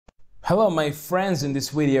Hello my friends, in this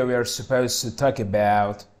video we are supposed to talk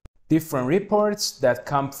about different reports that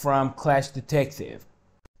come from Clash Detective.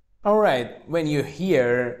 Alright, when you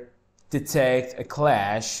hear detect a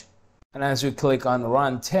clash, and as you click on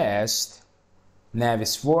run test,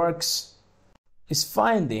 novice works is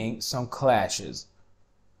finding some clashes.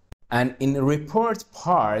 And in the report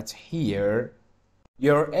part here,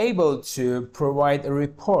 you're able to provide a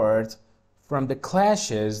report from the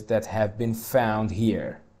clashes that have been found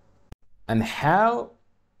here. And how?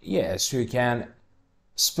 Yes, you can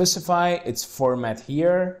specify its format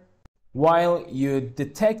here. While you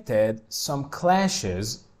detected some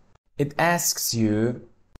clashes, it asks you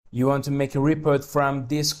want to make a report from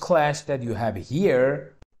this clash that you have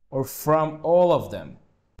here or from all of them.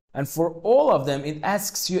 And for all of them, it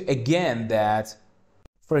asks you again that,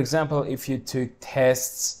 for example, if you took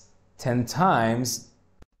tests 10 times,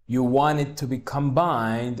 you want it to be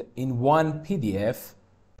combined in one PDF,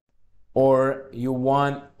 or you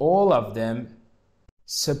want all of them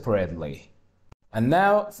separately. And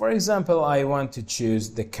now, for example, I want to choose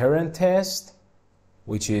the current test,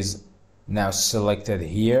 which is now selected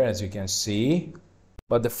here, as you can see.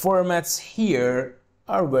 But the formats here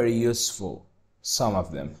are very useful, some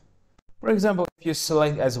of them. For example, if you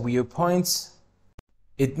select as viewpoints,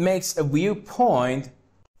 it makes a viewpoint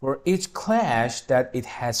for each clash that it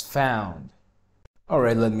has found.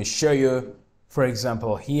 Alright, let me show you. For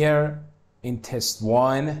example, here in test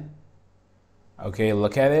 1, okay,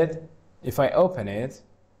 look at it. If I open it,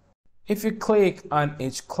 if you click on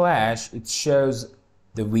each clash, it shows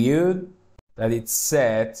the view that it's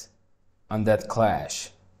set on that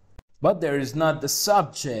clash. But there is not the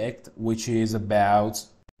subject, which is about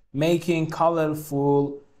making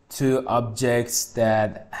colorful two objects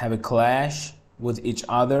that have a clash with each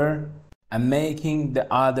other and making the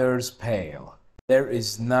others pale. There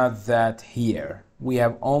is not that here. We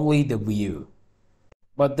have only the view.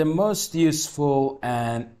 But the most useful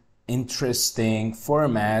and interesting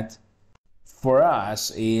format for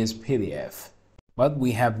us is PDF. But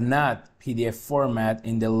we have not PDF format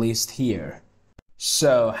in the list here.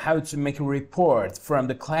 So how to make a report from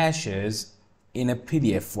the clashes in a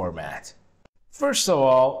PDF format? First of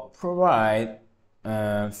all, provide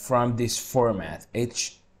from this format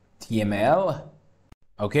HTML.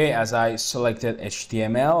 Okay, as I selected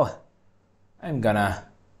HTML, I'm gonna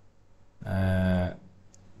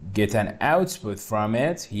get an output from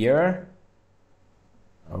it here.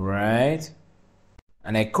 Alright,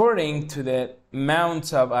 and according to the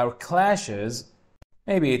amount of our clashes,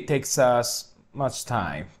 maybe it takes us much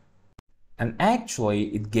time. And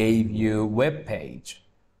actually it gave you a web page.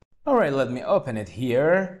 Alright, let me open it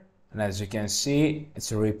here, and as you can see,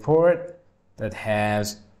 it's a report that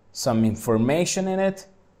has some information in it.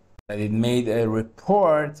 That it made a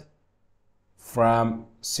report from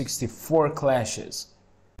 64 clashes,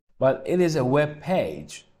 but it is a web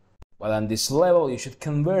page. But on this level, you should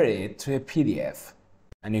convert it to a PDF,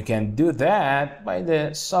 and you can do that by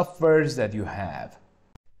the softwares that you have.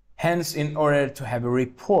 Hence, in order to have a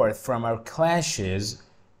report from our clashes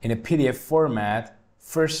in a PDF format,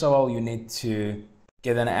 first of all, you need to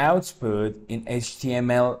get an output in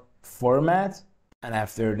HTML format, and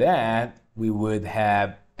after that, we would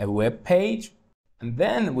have a web page, and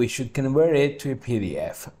then we should convert it to a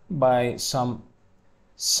PDF by some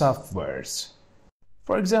softwares.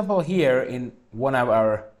 For example, here in one of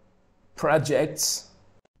our projects,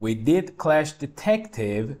 we did Clash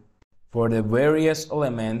Detective for the various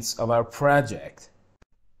elements of our project.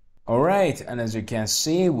 Alright, and as you can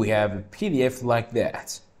see, we have a PDF like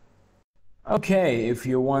that. Okay, if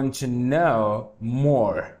you want to know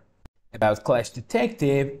more about Clash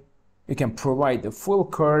Detective, you can provide the full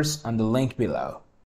course on the link below.